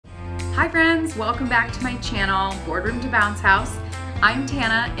Hi friends, welcome back to my channel, Boardroom to Bounce House. I'm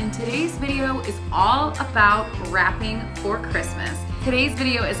Tana and today's video is all about wrapping for Christmas. Today's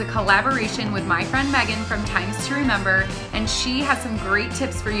video is a collaboration with my friend Megan from Times to Remember, and she has some great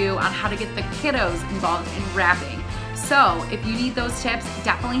tips for you on how to get the kiddos involved in wrapping. So if you need those tips,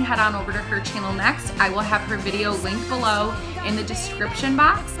 definitely head on over to her channel next. I will have her video linked below in the description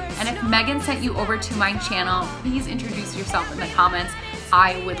box. And if Megan sent you over to my channel, please introduce yourself in the comments.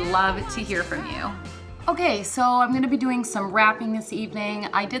 I would love to hear from you. Okay, so I'm gonna be doing some wrapping this evening.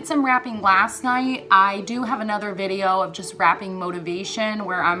 I did some wrapping last night. I do have another video of just wrapping motivation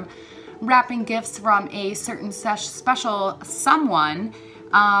where I'm wrapping gifts from a certain special someone.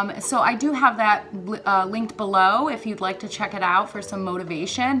 So I do have that linked below if you'd like to check it out for some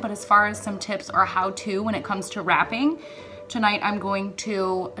motivation. But as far as some tips or how-to when it comes to wrapping, tonight I'm going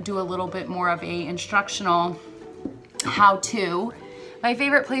to do a little bit more of a instructional how-to. My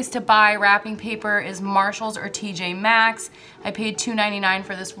favorite place to buy wrapping paper is Marshall's or TJ Maxx. I paid $2.99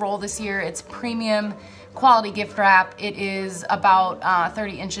 for this roll this year. It's premium quality gift wrap. It is about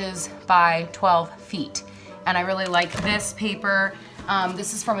 30 inches by 12 feet. And I really like this paper.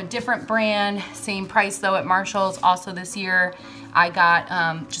 This is from a different brand, same price though at Marshall's. Also this year I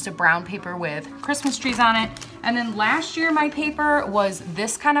got just a brown paper with Christmas trees on it. And then last year my paper was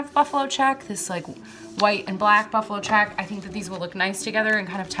this kind of buffalo check, this like white and black buffalo check. I think that these will look nice together and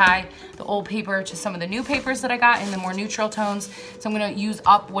kind of tie the old paper to some of the new papers that I got in the more neutral tones. So I'm gonna use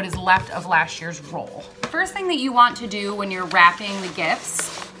up what is left of last year's roll. First thing that you want to do when you're wrapping the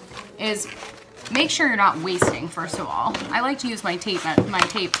gifts is make sure you're not wasting, first of all. I like to use my tape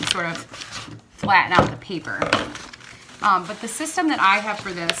to sort of flatten out the paper. But the system that I have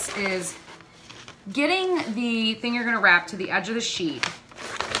for this is getting the thing you're gonna wrap to the edge of the sheet,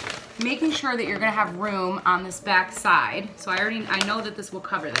 making sure that you're gonna have room on this back side. So I know that this will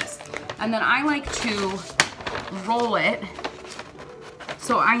cover this. And then I like to roll it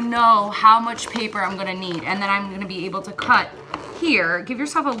so I know how much paper I'm gonna need. And then I'm gonna be able to cut here. Give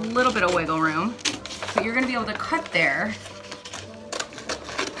yourself a little bit of wiggle room, but you're gonna be able to cut there.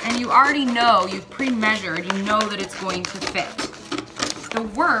 And you already know, you've pre-measured, you know that it's going to fit. The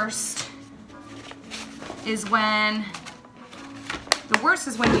worst is when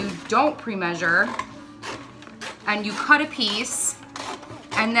you don't pre-measure and you cut a piece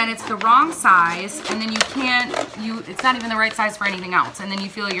and then it's the wrong size and then it's not even the right size for anything else, and then you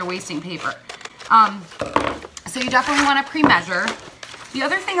feel like you're wasting paper. So you definitely want to pre-measure. The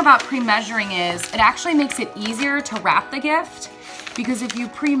other thing about pre-measuring is it actually makes it easier to wrap the gift, because if you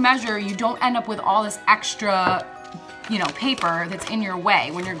pre-measure, you don't end up with all this extra, paper that's in your way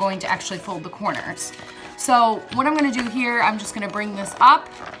when you're going to actually fold the corners. So what I'm gonna do here, I'm just gonna bring this up.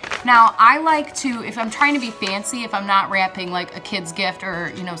 Now I like to, if I'm trying to be fancy, if I'm not wrapping like a kid's gift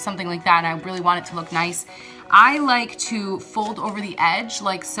or something like that and I really want it to look nice, I like to fold over the edge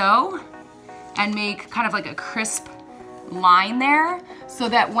like so and make kind of like a crisp line there, so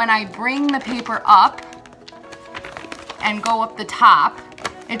that when I bring the paper up and go up the top,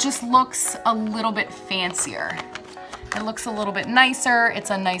 it just looks a little bit fancier. It looks a little bit nicer. It's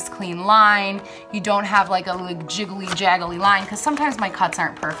a nice clean line. You don't have like a jiggly jaggly line, because sometimes my cuts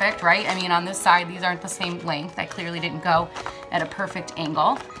aren't perfect, right? I mean, on this side, these aren't the same length. I clearly didn't go at a perfect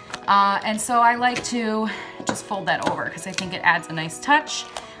angle. And so I like to just fold that over because I think it adds a nice touch.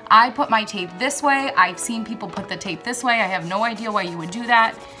 I put my tape this way. I've seen people put the tape this way. I have no idea why you would do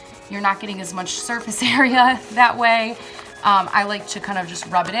that. You're not getting as much surface area that way. I like to kind of just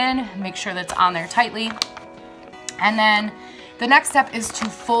rub it in, make sure that's on there tightly. And then the next step is to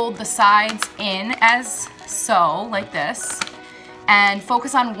fold the sides in as so, like this, and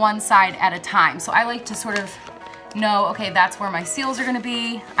focus on one side at a time. So I like to sort of know, okay, that's where my seals are gonna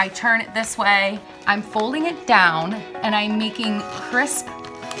be. I turn it this way. I'm folding it down and I'm making crisp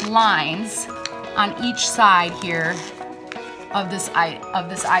lines on each side here of this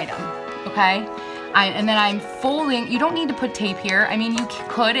item, okay? And then I'm folding. You don't need to put tape here. I mean, you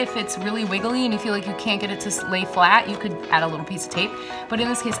could if it's really wiggly and you feel like you can't get it to lay flat, you could add a little piece of tape. But in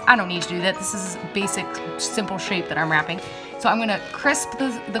this case, I don't need to do that. This is basic, simple shape that I'm wrapping. So I'm gonna crisp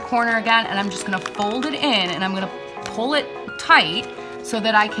the corner again, and I'm just gonna fold it in, and I'm gonna pull it tight so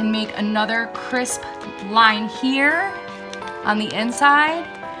that I can make another crisp line here on the inside,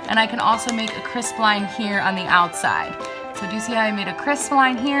 and I can also make a crisp line here on the outside. So do you see how I made a crisp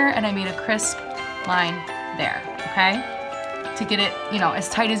line here and I made a crisp line there, okay? To get it, as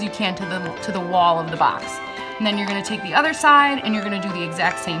tight as you can to the wall of the box. And then you're gonna take the other side and you're gonna do the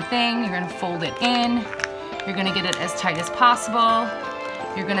exact same thing. You're gonna fold it in. You're gonna get it as tight as possible.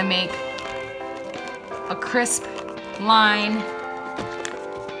 You're gonna make a crisp line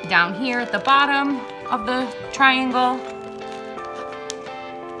down here at the bottom of the triangle,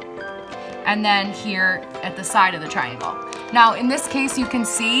 and then here at the side of the triangle. Now in this case, you can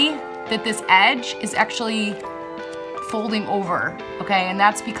see that this edge is actually folding over, okay? And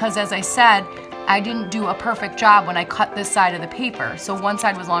that's because, as I said, I didn't do a perfect job when I cut this side of the paper, so one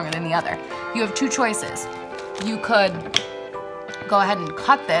side was longer than the other. You have two choices. You could go ahead and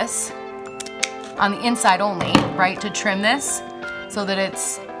cut this on the inside only, right, to trim this so that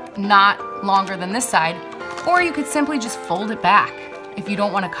it's not longer than this side, or you could simply just fold it back. If you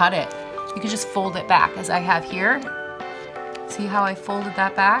don't want to cut it, you could just fold it back, as I have here. See how I folded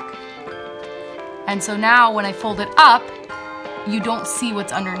that back? And so now when I fold it up, you don't see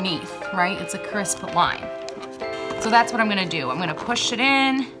what's underneath, right? It's a crisp line. So that's what I'm gonna do. I'm gonna push it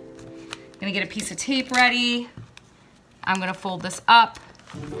in. I'm gonna get a piece of tape ready. I'm gonna fold this up,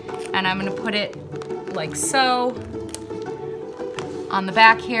 and I'm gonna put it like so on the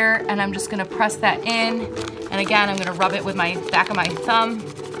back here, and I'm just gonna press that in. And again, I'm gonna rub it with my back of my thumb,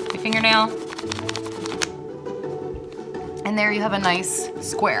 my fingernail. And there you have a nice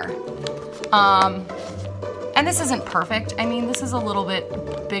square. And this isn't perfect. I mean, this is a little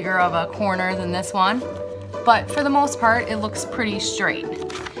bit bigger of a corner than this one, but for the most part, it looks pretty straight.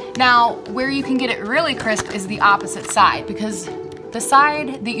 Now, where you can get it really crisp is the opposite side, because the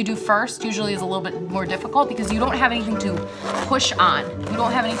side that you do first usually is a little bit more difficult because you don't have anything to push on. You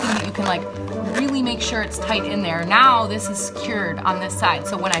don't have anything that you can like really make sure it's tight in there. Now this is secured on this side,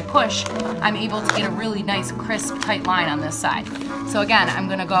 so when I push, I'm able to get a really nice crisp tight line on this side. So again, I'm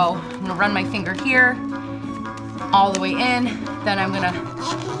gonna run my finger here all the way in, then I'm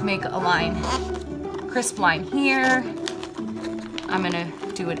gonna make a line, crisp line here. I'm gonna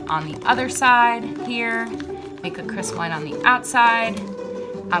do it on the other side here, make a crisp line on the outside.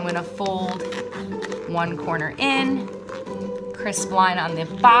 I'm gonna fold one corner in, crisp line on the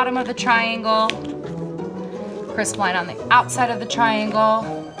bottom of the triangle, crisp line on the outside of the triangle,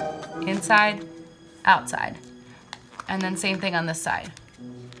 inside, outside. And then same thing on this side.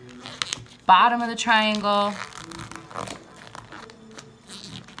 Bottom of the triangle,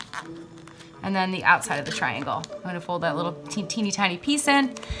 and then the outside of the triangle. I'm gonna fold that little teeny tiny piece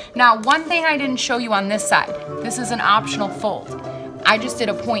in. Now, one thing I didn't show you on this side, this is an optional fold. I just did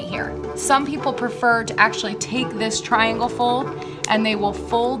a point here. Some people prefer to actually take this triangle fold and they will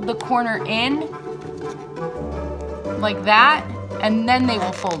fold the corner in like that, and then they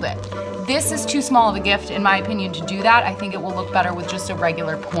will fold it. This is too small of a gift, in my opinion, to do that. I think it will look better with just a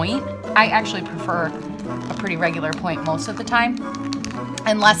regular point. I actually prefer a pretty regular point most of the time,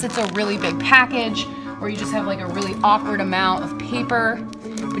 unless it's a really big package or you just have like a really awkward amount of paper.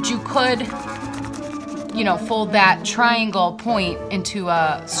 But you could, you know, fold that triangle point into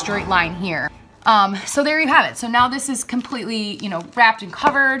a straight line here. So there you have it. So now this is completely, you know, wrapped and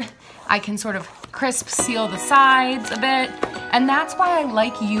covered. I can sort of crisp seal the sides a bit. And that's why I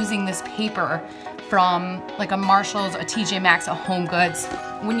like using this paper from like a Marshall's, a TJ Maxx, a Home Goods.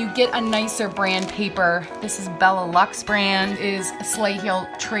 When you get a nicer brand paper, this is Bella Lux brand, is a Slahill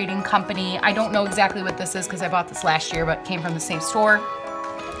Trading Company. I don't know exactly what this is because I bought this last year, but it came from the same store.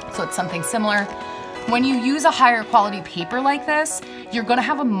 So it's something similar. When you use a higher quality paper like this, you're gonna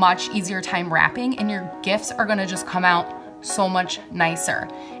have a much easier time wrapping, and your gifts are gonna just come out so much nicer.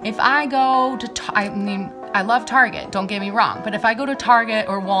 If I go to, I love Target, don't get me wrong, but if I go to Target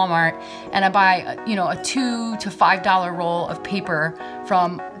or Walmart and I buy, you know, a $2 to $5 roll of paper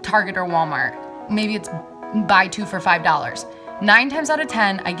from Target or Walmart, maybe it's buy two for $5. 9 times out of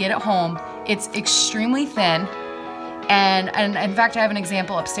 10, I get it home, it's extremely thin. And in fact, I have an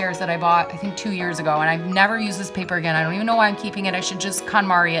example upstairs that I bought, I think 2 years ago, and I've never used this paper again. I don't even know why I'm keeping it. I should just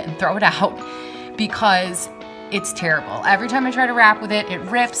KonMari it and throw it out because it's terrible. Every time I try to wrap with it, it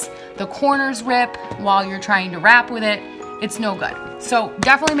rips. The corners rip while you're trying to wrap with it. It's no good. So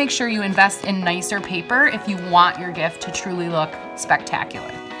definitely make sure you invest in nicer paper if you want your gift to truly look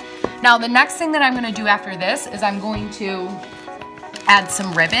spectacular. Now, the next thing that I'm gonna do after this is I'm going to add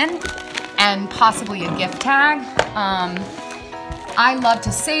some ribbon and possibly a gift tag. I love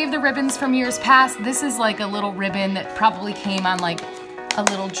to save the ribbons from years past. This is like a little ribbon that probably came on like a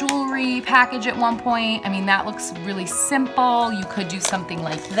little jewelry package at one point. I mean, that looks really simple. You could do something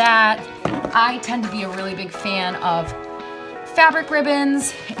like that. I tend to be a really big fan of fabric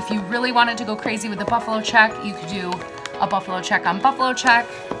ribbons. If you really wanted to go crazy with the buffalo check, you could do a buffalo check on buffalo check.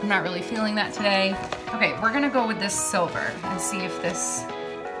 I'm not really feeling that today. Okay, we're gonna go with this silver and see if this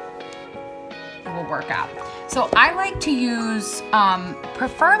will work out. So I like to use,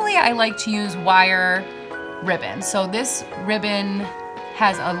 preferably I like to use wire ribbon. So this ribbon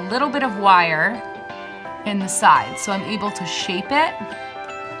has a little bit of wire in the side, so I'm able to shape it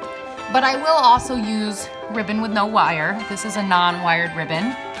But I will also use ribbon with no wire. This is a non-wired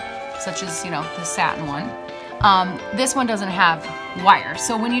ribbon, such as, you know, the satin one. This one doesn't have wire.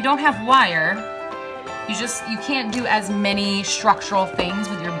 So when you don't have wire, you can't do as many structural things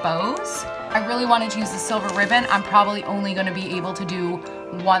with your bows. I really wanted to use the silver ribbon. I'm probably only gonna be able to do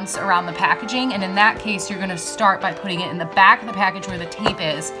once around the packaging, and in that case, you're gonna start by putting it in the back of the package where the tape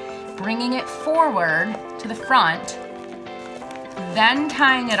is, bringing it forward to the front, then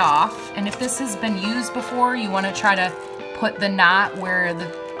tying it off. And if this has been used before, you wanna try to put the knot where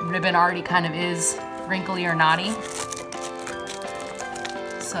the ribbon already kind of is wrinkly or knotty.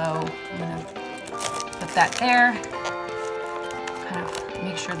 So I'm gonna put that there. Kind of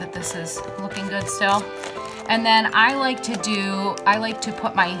make sure that this is looking good still. And then I like to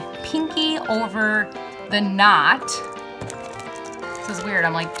put my pinky over the knot. This is weird,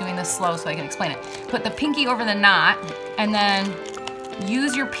 I'm like doing this slow so I can explain it. Put the pinky over the knot and then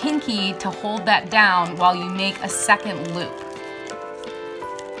use your pinky to hold that down while you make a second loop.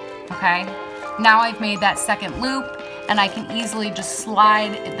 Okay? Now I've made that second loop and I can easily just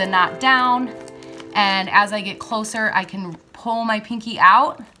slide the knot down, and as I get closer I can pull my pinky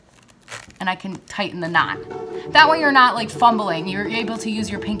out and I can tighten the knot. That way you're not like fumbling, you're able to use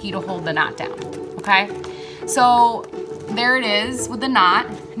your pinky to hold the knot down, okay? So there it is with the knot.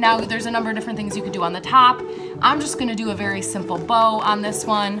 Now there's a number of different things you could do on the top. I'm just gonna do a very simple bow on this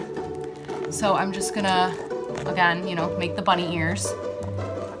one. So I'm just gonna, again, you know, make the bunny ears.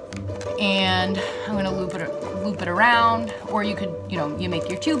 And I'm gonna loop it around, or you could, you know, you make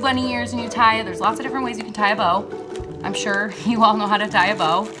your 2 bunny ears and you tie it. There's lots of different ways you can tie a bow. I'm sure you all know how to tie a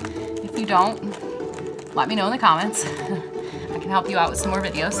bow. If you don't, let me know in the comments. I can help you out with some more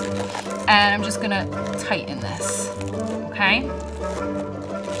videos. And I'm just gonna tighten this, okay?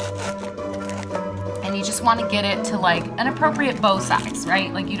 And you just wanna get it to like an appropriate bow size,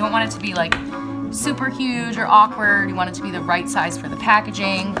 right? Like you don't want it to be like super huge or awkward. You want it to be the right size for the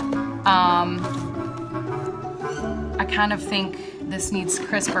packaging. I kind of think this needs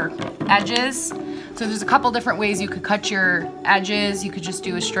crisper edges. So there's a couple different ways you could cut your edges. You could just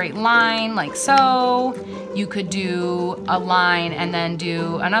do a straight line like so. You could do a line and then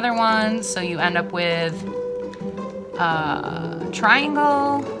do another one. So you end up with a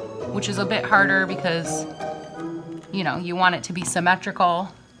triangle, which is a bit harder because, you know, you want it to be symmetrical.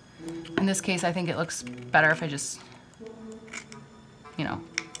 In this case, I think it looks better if I just, you know,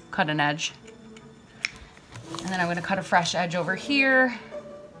 cut an edge. And then I'm gonna cut a fresh edge over here.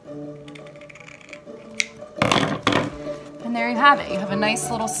 And there you have it. You have a nice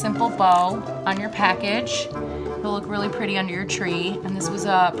little simple bow on your package. It'll look really pretty under your tree. And this was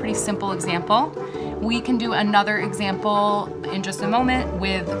a pretty simple example. We can do another example in just a moment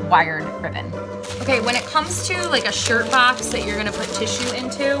with wired ribbon. Okay, when it comes to like a shirt box that you're gonna put tissue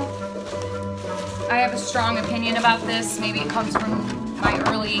into, I have a strong opinion about this. Maybe it comes from my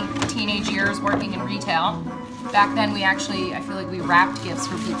early teenage years working in retail. Back then I feel like we wrapped gifts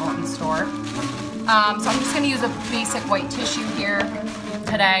for people in the store. So I'm just gonna use a basic white tissue here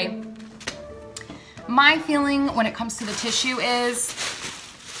today. My feeling when it comes to the tissue is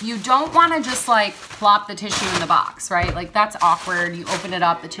you don't wanna just like plop the tissue in the box, right? Like that's awkward. You open it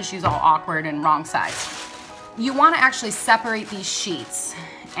up, the tissue's all awkward and wrong size. You wanna actually separate these sheets.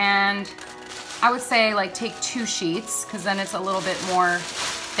 And I would say like take 2 sheets because then it's a little bit more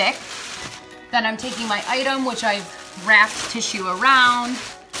thick. Then I'm taking my item, which I've wrapped tissue around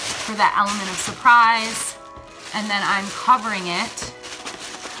for that element of surprise. And then I'm covering it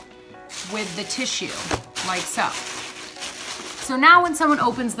with the tissue, like so. So now when someone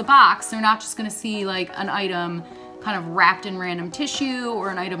opens the box, they're not just gonna see like an item kind of wrapped in random tissue or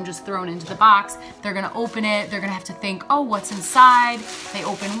an item just thrown into the box. They're gonna open it, they're gonna have to think, oh, what's inside? They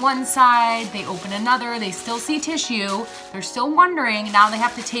open one side, they open another, they still see tissue, they're still wondering, now they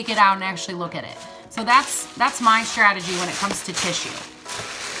have to take it out and actually look at it. So that's my strategy when it comes to tissue.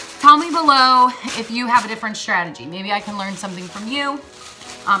 Tell me below if you have a different strategy. Maybe I can learn something from you,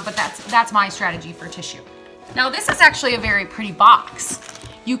 but that's my strategy for tissue. Now this is actually a very pretty box.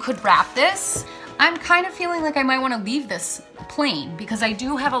 You could wrap this. I'm kind of feeling like I might want to leave this plain because I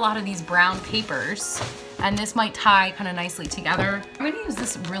do have a lot of these brown papers and this might tie kind of nicely together. I'm going to use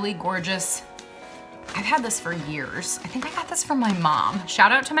this really gorgeous, I've had this for years. I think I got this from my mom.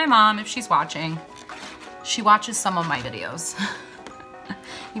 Shout out to my mom if she's watching. She watches some of my videos.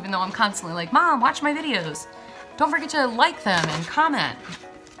 Even though I'm constantly like, Mom, watch my videos. Don't forget to like them and comment.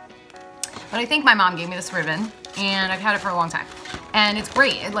 But I think my mom gave me this ribbon and I've had it for a long time. And it's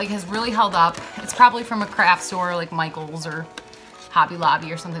great, it like has really held up. It's probably from a craft store like Michael's or Hobby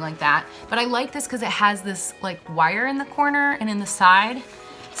Lobby or something like that. But I like this because it has this like wire in the corner and in the side.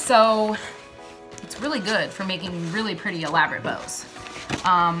 So it's really good for making really pretty elaborate bows.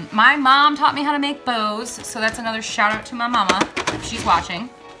 My mom taught me how to make bows, so that's another shout out to my mama if she's watching.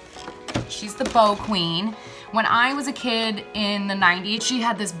 She's the bow queen. When I was a kid in the 90s, she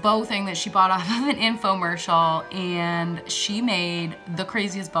had this bow thing that she bought off of an infomercial, and she made the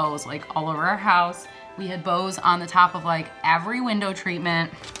craziest bows like all over our house. We had bows on the top of like every window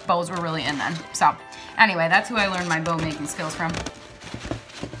treatment. Bows were really in then. So anyway, that's who I learned my bow making skills from.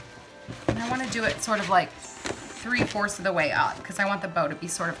 And I want to do it sort of like 3/4 of the way up because I want the bow to be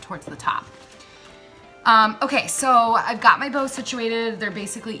sort of towards the top. Okay, so I've got my bows situated. They're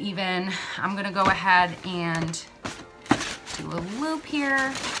basically even. I'm gonna go ahead and do a loop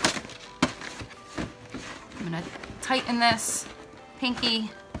here. I'm gonna tighten this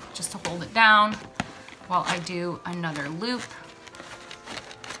pinky just to hold it down while I do another loop,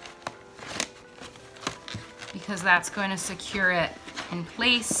 because that's going to secure it in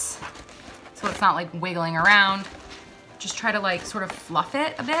place so it's not like wiggling around. Just try to like sort of fluff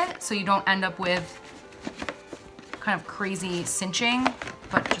it a bit so you don't end up with kind of crazy cinching,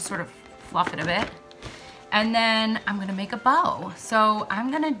 but just sort of fluff it a bit. And then I'm gonna make a bow. So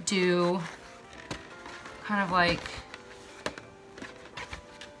I'm gonna do kind of like,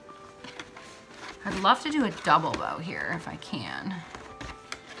 I'd love to do a double bow here if I can.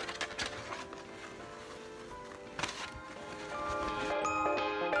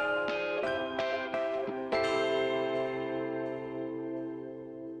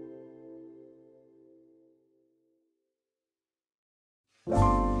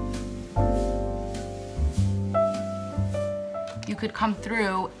 You could come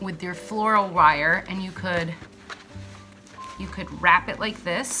through with your floral wire and you could wrap it like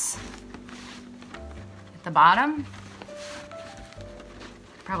this at the bottom.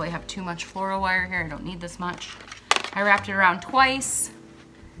 Probably have too much floral wire here, I don't need this much. I wrapped it around twice,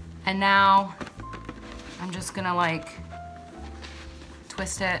 and now I'm just gonna like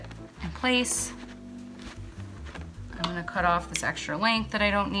twist it in place. I'm gonna cut off this extra length that I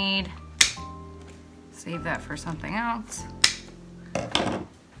don't need. Save that for something else.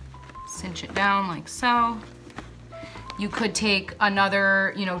 Cinch it down like so. You could take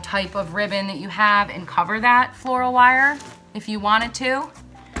another, type of ribbon that you have and cover that floral wire if you wanted to.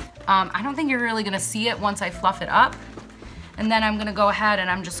 I don't think you're really gonna see it once I fluff it up. And then I'm gonna go ahead and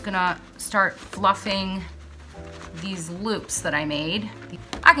I'm just gonna start fluffing these loops that I made.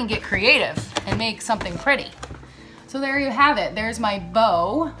 I can get creative and make something pretty. So there you have it. There's my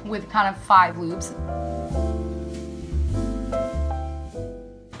bow with kind of 5 loops.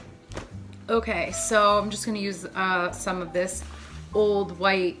 Okay, so I'm just gonna use some of this old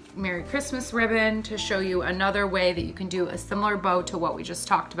white Merry Christmas ribbon to show you another way that you can do a similar bow to what we just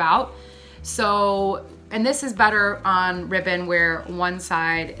talked about. So, and this is better on ribbon where one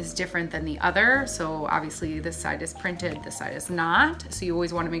side is different than the other. So obviously this side is printed, this side is not. So you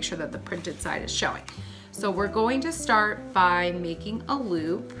always wanna make sure that the printed side is showing. So we're going to start by making a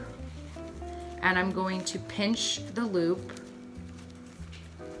loop, and I'm going to pinch the loop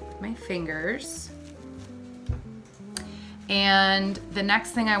my fingers. And the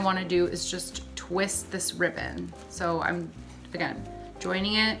next thing I want to do is just twist this ribbon. So I'm, again,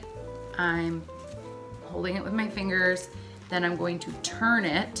 joining it, I'm holding it with my fingers, then I'm going to turn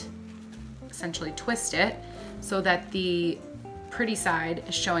it, essentially twist it, so that the pretty side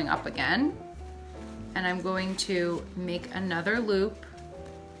is showing up again. And I'm going to make another loop,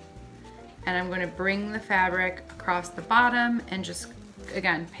 and I'm going to bring the fabric across the bottom and just,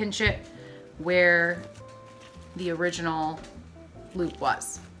 again, pinch it where the original loop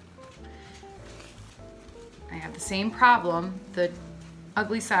was. I have the same problem. The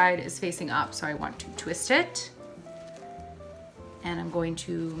ugly side is facing up, so I want to twist it. And I'm going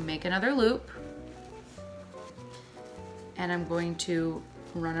to make another loop. And I'm going to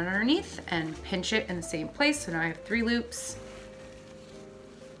run it underneath and pinch it in the same place. So now I have 3 loops.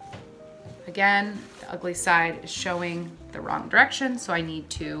 Again, the ugly side is showing the wrong direction, so I need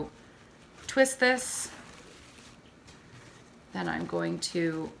to twist this. Then I'm going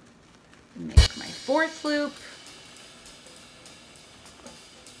to make my 4th loop.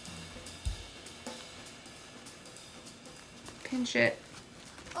 Pinch it.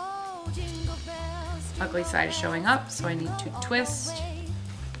 Ugly side is showing up, so I need to twist.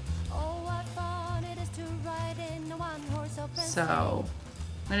 So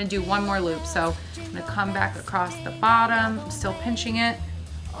I'm gonna do one more loop. So I'm gonna come back across the bottom. I'm still pinching it.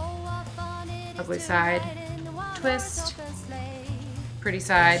 Ugly side, twist, pretty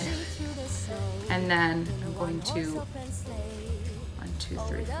side, and then I'm going to 1, 2,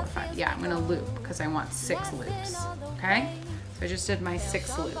 3, 4, 5. Yeah, I'm gonna loop because I want 6 loops. Okay, so So I just did my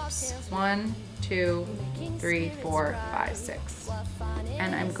 6 loops. 1, 2, 3, 4, 5, 6.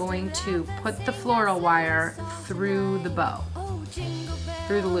 And I'm going to put the floral wire through the bow,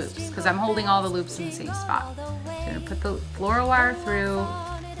 through the loops, because I'm holding all the loops in the same spot. So I'm going to put the floral wire through,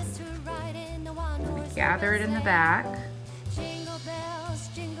 gather it in the back.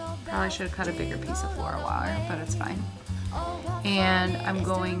 Probably should have cut a bigger piece of floral wire, but it's fine. And I'm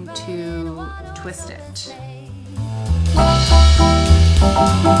going to twist it. A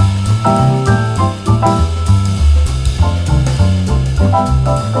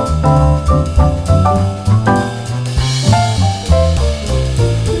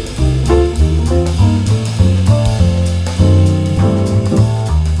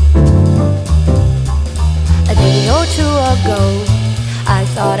day or two ago, I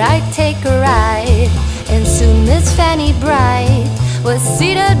thought I'd take a ride, and soon Miss Fanny Bright was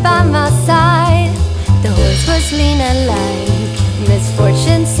seated by my side. The horse was lean and lank,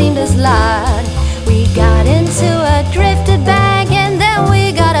 misfortune seemed his lot. We got into a drifted bank, and then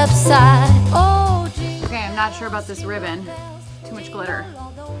we got upside. Oh, okay, I'm not sure about this ribbon. Too much glitter.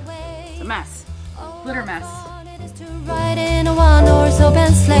 It's a mess. Glitter mess. To ride in a one-horse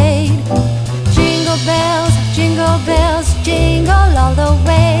open sleigh. Jingle bells, jingle all the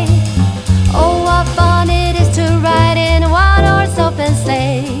way. Oh, what fun it is to ride in a one-horse open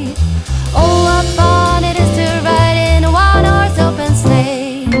sleigh. Oh, what fun it is to ride in a one-horse open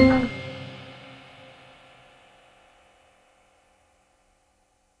sleigh.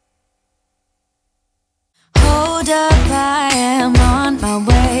 Hold up, I am on my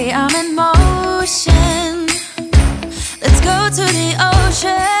way, I'm in motion. Let's go to the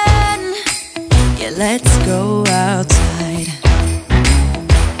ocean. Yeah, let's go outside.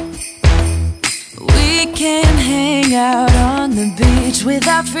 We can hang out on the beach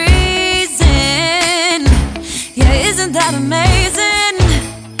without freezing. Yeah, isn't that amazing?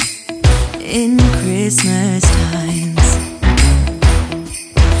 In Christmas times,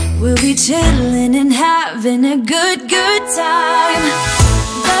 we'll be chilling and having a good time.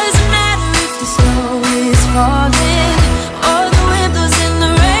 Doesn't matter if the snow is falling or the wind blows and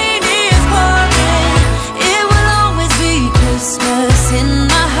the rain is pouring. It will always be Christmas in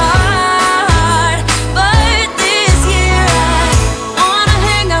my heart. But this year I wanna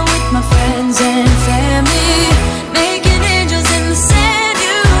hang out with my friends and family, making angels in the sand,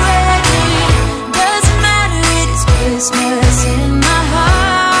 you ready? Doesn't matter, it is Christmas in my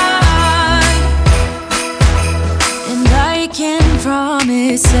heart. And I can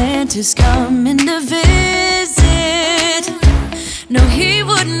promise Santa's coming to visit. No, he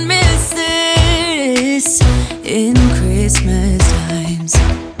wouldn't miss this in Christmas times.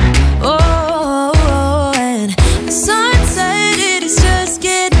 Oh, and the sun said it is just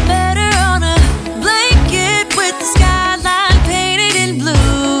getting better on a blanket with the skyline painted in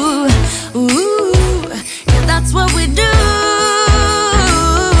blue. Ooh, yeah, that's what we do.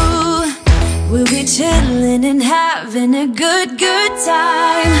 We'll be chilling and having a good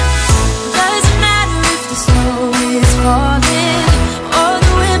time. Doesn't matter if the snow is falling or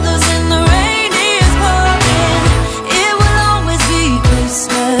the wind blows and the rain is pouring. It will always be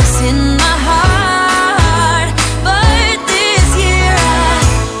Christmas in my heart. But this year I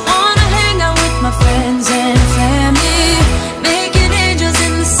wanna hang out with my friends and family, making angels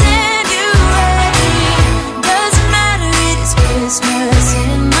in the sand, you ready? Doesn't matter, it is Christmas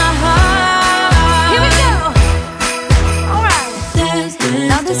in my heart. Here we go! Alright.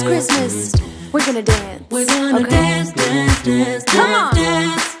 Now this Christmas, we're gonna dance. We're gonna dance. Come on.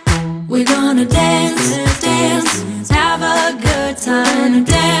 We're gonna dance, have a good time.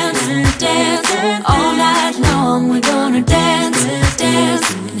 Dance, all night long. We're gonna dance,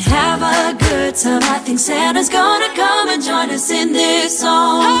 and have a good time. I think Santa's gonna come and join us in this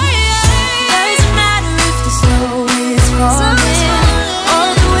song. Doesn't matter if the snow is falling or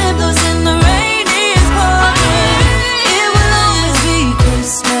the wind blows and the rain is pouring. It will always be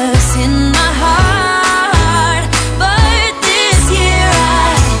Christmas in my heart. But this year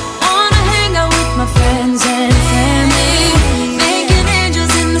I wanna hang out with my friends and family, making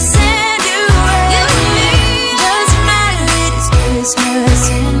angels in the sand, you ready? Doesn't matter, it is Christmas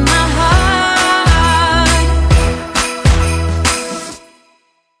in my heart.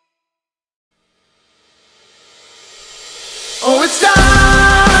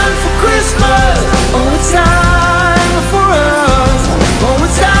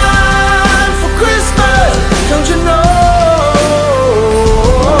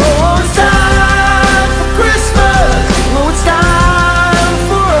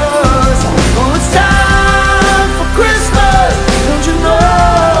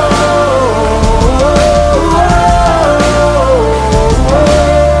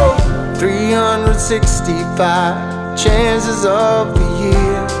 365 chances of the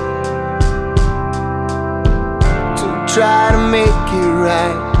year to try to make it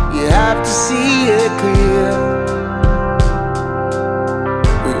right. You have to see it clear.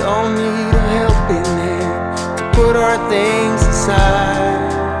 We all need a helping hand to put our things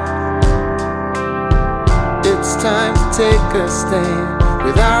aside. It's time to take a stand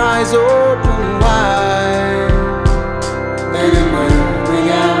with our eyes open wide. Let it bring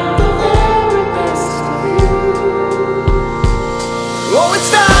out the very best of you. Oh,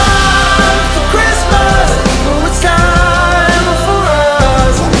 it's time for Christmas. Oh, it's time for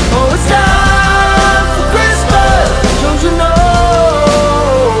us. Oh, it's time for Christmas. Don't you know?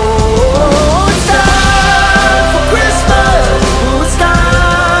 Oh, it's time for Christmas. Oh, it's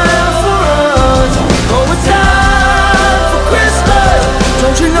time for us. Oh, it's time for Christmas.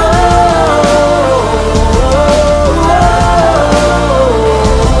 Don't you know?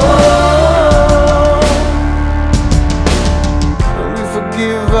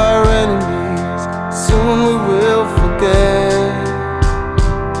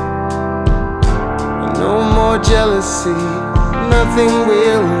 Jealousy, nothing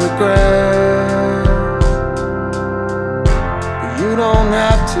we'll regret. You don't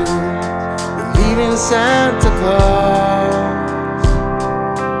have to believe in Santa Claus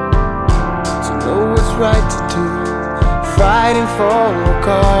to know what's right to do, fighting for a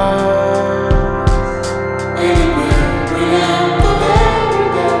cause. And it will bring out the very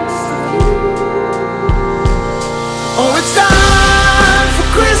best of you. Oh, it's time for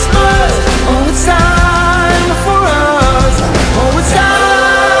Christmas. Oh, it's time for us. Oh, it's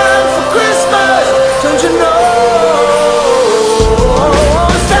time for Christmas. Don't you know?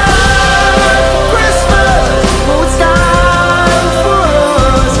 Oh, it's time for Christmas. Oh, it's time for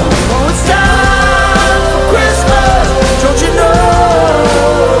us. Oh, it's time for Christmas. Don't you know?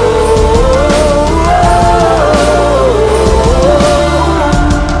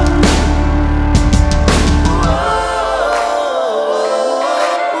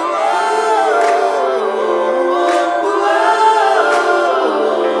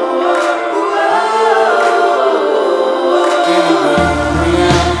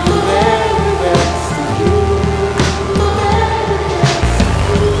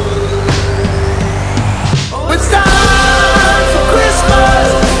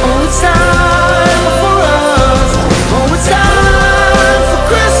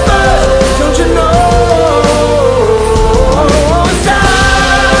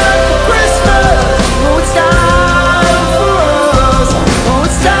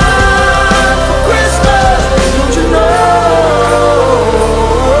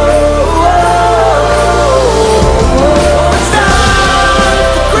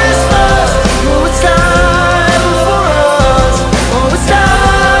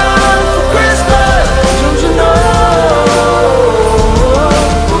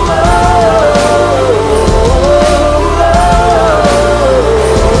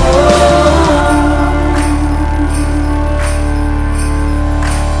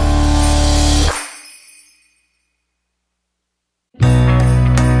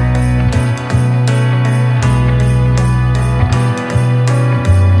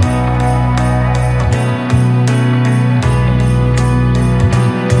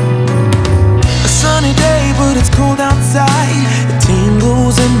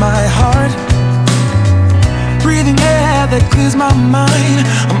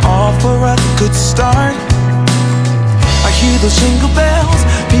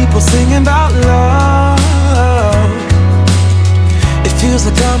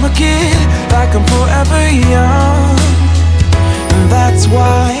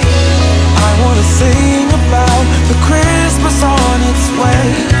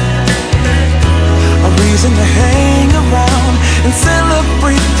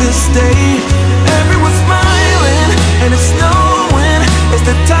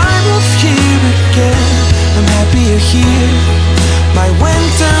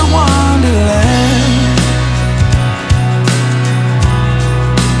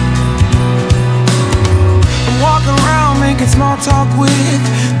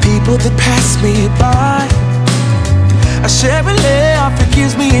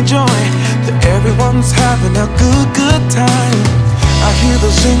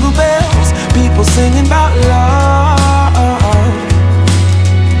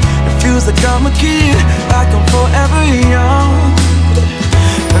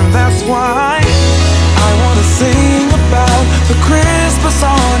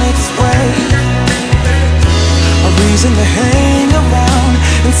 reason to hang around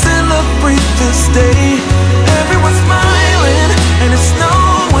and celebrate this day. Everyone's smiling and it's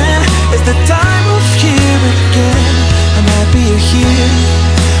snowing. It's the time of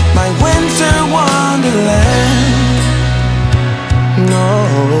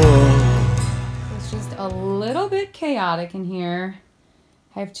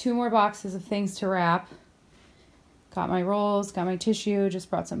I have 2 more boxes of things to wrap. Got my rolls, got my tissue, just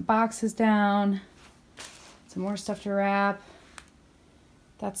brought some boxes down. Some more stuff to wrap.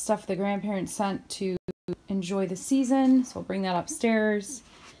 That's stuff the grandparents sent to enjoy the season, so I'll bring that upstairs.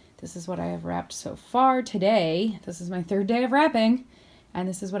 This is what I have wrapped so far today. This is my 3rd day of wrapping, and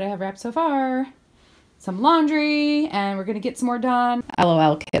this is what I have wrapped so far. Some laundry, and we're gonna get some more done.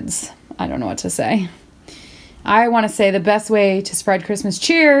 LOL, kids. I don't know what to say. I want to say the best way to spread Christmas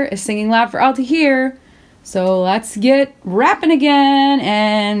cheer is singing loud for all to hear. So let's get rapping again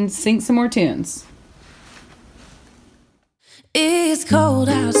and sing some more tunes. It's cold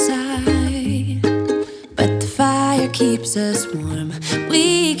outside, but the fire keeps us warm.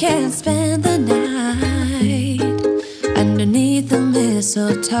 We can spend the night underneath the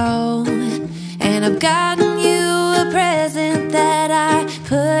mistletoe. And I've gotten you a present that I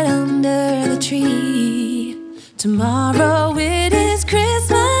put under the tree. Tomorrow it is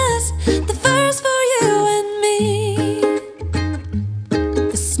Christmas, the first for you and me.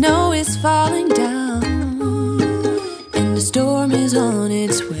 The snow is falling down and the storm is on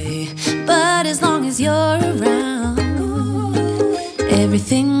its way. But as long as you're around,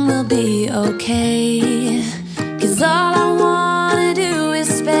 everything will be okay. 'Cause all I wanna do is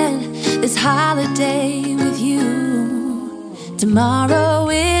spend this holiday with you. Tomorrow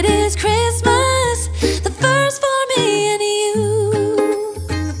it is Christmas, the first for me and you.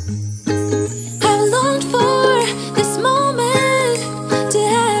 I've longed for this moment to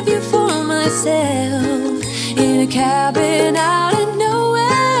have you for myself, in a cabin out of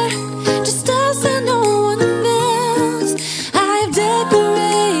nowhere, just us and no one else. I've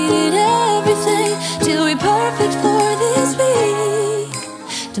decorated everything to be perfect for this week.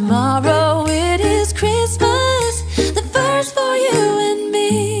 Tomorrow it is Christmas, the first for you and me.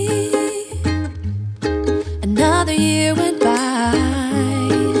 Another year went by,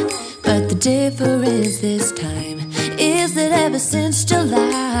 but the difference this time is that ever since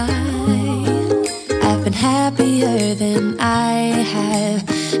July, I've been happier than I have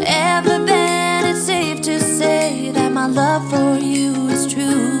ever been. It's safe to say that my love for you is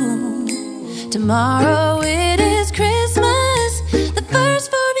true. Tomorrow it is Christmas, the first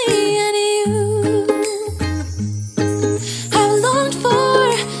for me and you. I've longed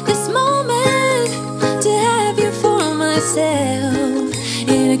for this moment to have you for myself,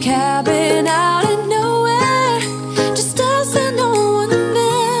 in a cabin out of nowhere, just us and no one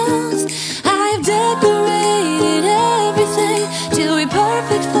else. I've decorated everything to be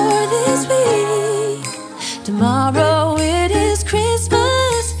perfect for this week. Tomorrow it is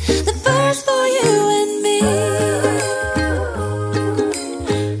Christmas, the first for you and me.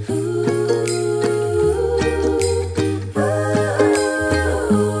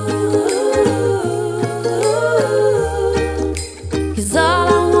 'Cause all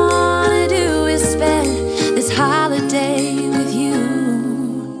I wanna do is spend this holiday with you.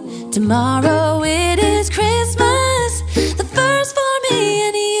 Tomorrow it is Christmas, the first for me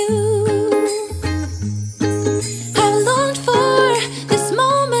and you. I've longed for this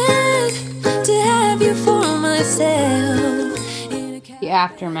moment to have you for myself, in a The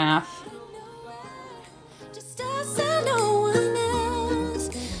aftermath. just us and no one else.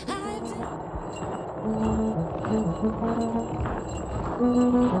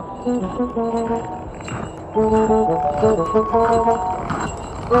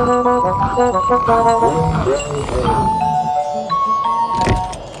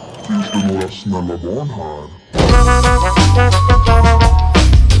 Finns det några snälla barn här?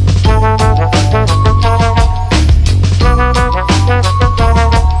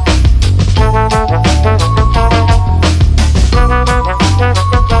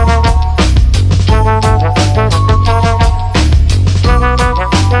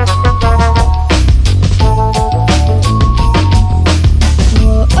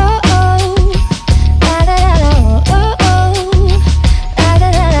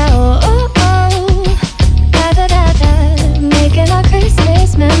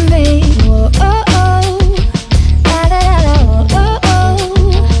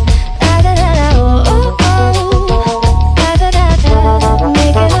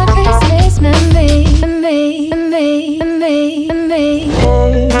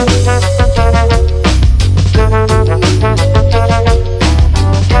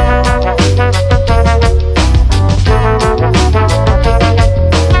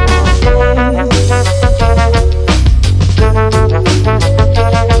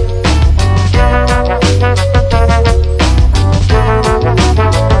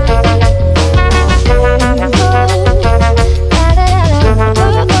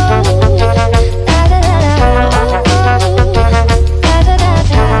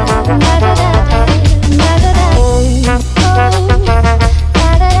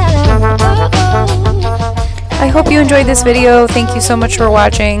 hope you enjoyed this video. Thank you so much for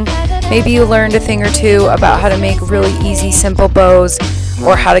watching. Maybe you learned a thing or two about how to make really easy, simple bows,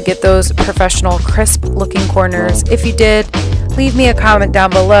 or how to get those professional, crisp looking corners. If you did, leave me a comment down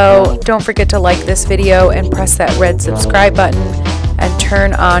below. Don't forget to like this video and press that red subscribe button and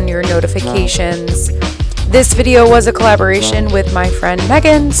turn on your notifications. This video was a collaboration with my friend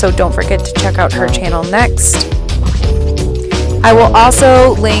Megan, so don't forget to check out her channel next. I will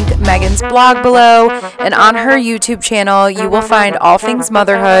also link Megan's blog below, and on her YouTube channel you will find all things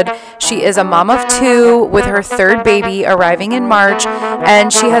motherhood. She is a mom of 2 with her 3rd baby arriving in March,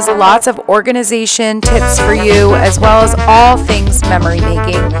 and she has lots of organization tips for you as well as all things memory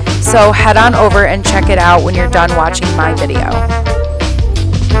making. So head on over and check it out when you're done watching my video.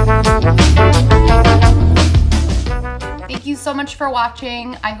 Thank you so much for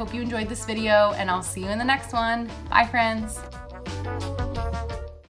watching. I hope you enjoyed this video, and I'll see you in the next one. Bye, friends.